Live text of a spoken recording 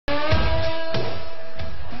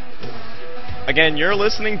Again, you're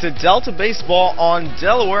listening to Delta Baseball on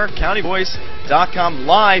DelawareCountyVoice.com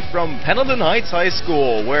live from Pendleton Heights High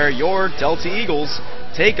School, where your Delta Eagles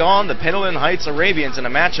take on the Pendleton Heights Arabians in a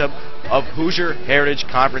matchup of Hoosier Heritage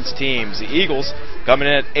Conference teams. The Eagles coming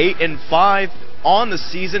in at 8-5 on the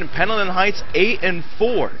season, Pendleton Heights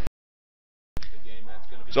 8-4.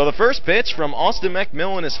 So the first pitch from Austin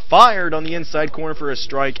McMillan is fired on the inside corner for a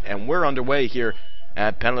strike, and we're underway here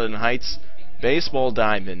at Pendleton Heights Baseball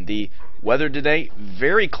Diamond. The weather today,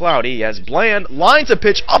 very cloudy, as Bland lines a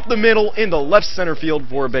pitch up the middle into left center field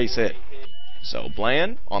for a base hit. So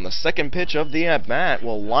Bland, on the second pitch of the at-bat,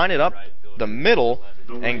 will line it up the middle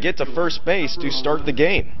and get to first base to start the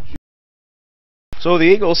game. So the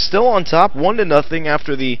Eagles still on top, 1-0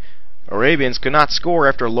 after the Arabians could not score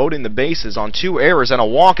after loading the bases on 2 errors and a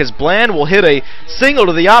walk, as Bland will hit a single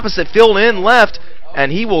to the opposite field in left,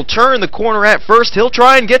 and he will turn the corner at first. He'll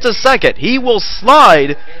try and get to second. He will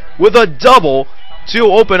slide with a double to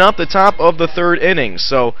open up the top of the third inning.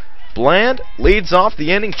 So Bland leads off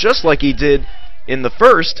the inning just like he did in the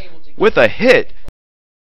first with a hit.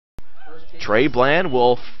 Trey Bland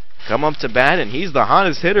will come up to bat, and he's the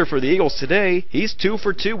hottest hitter for the Eagles today. He's 2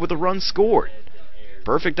 for 2 with a run scored.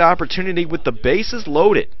 Perfect opportunity with the bases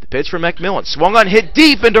loaded. The pitch from McMillan. Swung on, hit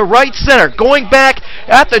deep into right center. Going back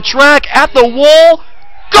at the track, at the wall.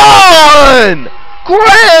 Gone!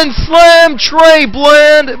 Grand slam, Trey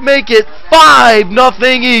Bland. Make it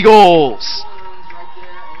 5-0 Eagles.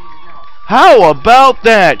 How about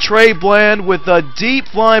that? Trey Bland with a deep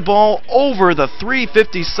fly ball over the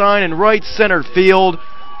 350 sign in right center field.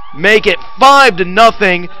 Make it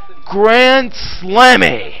 5-0. Grand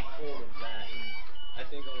slammy.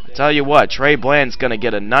 Tell you what, Trey Bland's going to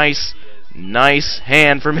get a nice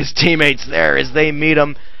hand from his teammates there as they meet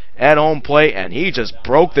him at home plate, and he just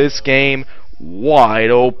broke this game wide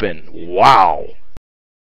open. Wow.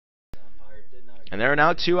 And there are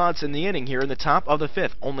now 2 outs in the inning here in the top of the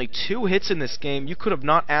 5th. Only 2 hits in this game. You could have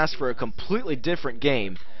not asked for a completely different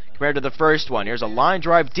game compared to the first one. Here's a line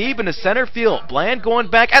drive deep into center field. Bland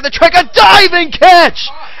going back at the track. A diving catch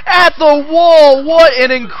at the wall. What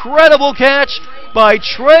an incredible catch by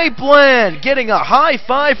Trey Bland, getting a high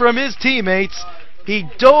five from his teammates. He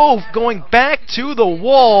dove going back to the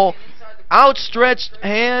wall. Outstretched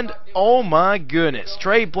hand. Oh my goodness.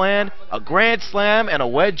 Trey Bland, a grand slam and a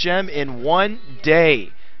wedge gem in one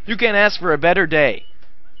day. You can't ask for a better day.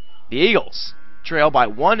 The Eagles trail by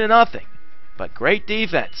 1-0, but great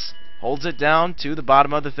defense holds it down to the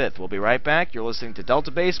bottom of the 5th. We'll be right back. You're listening to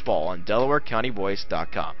Delta Baseball on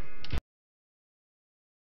DelawareCountyVoice.com.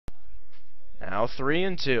 Now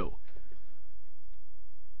 3-2.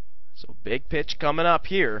 So big pitch coming up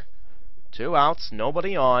here. 2 outs,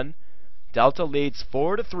 nobody on. Delta leads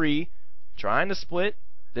 4-3, trying to split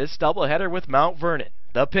this doubleheader with Mount Vernon.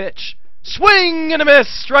 The pitch. Swing and a miss.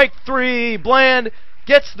 Strike 3. Bland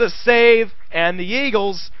gets the save, and the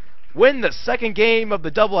Eagles win the second game of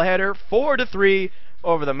the doubleheader 4-3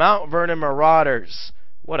 over the Mount Vernon Marauders.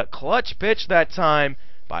 What a clutch pitch that time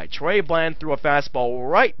by Trey Bland, threw a fastball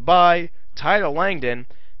right by Tyler Langdon,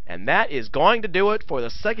 and that is going to do it for the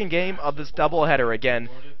second game of this doubleheader. Again,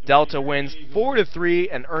 Delta wins 4-3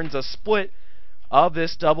 and earns a split of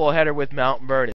this doubleheader with Mount Vernon.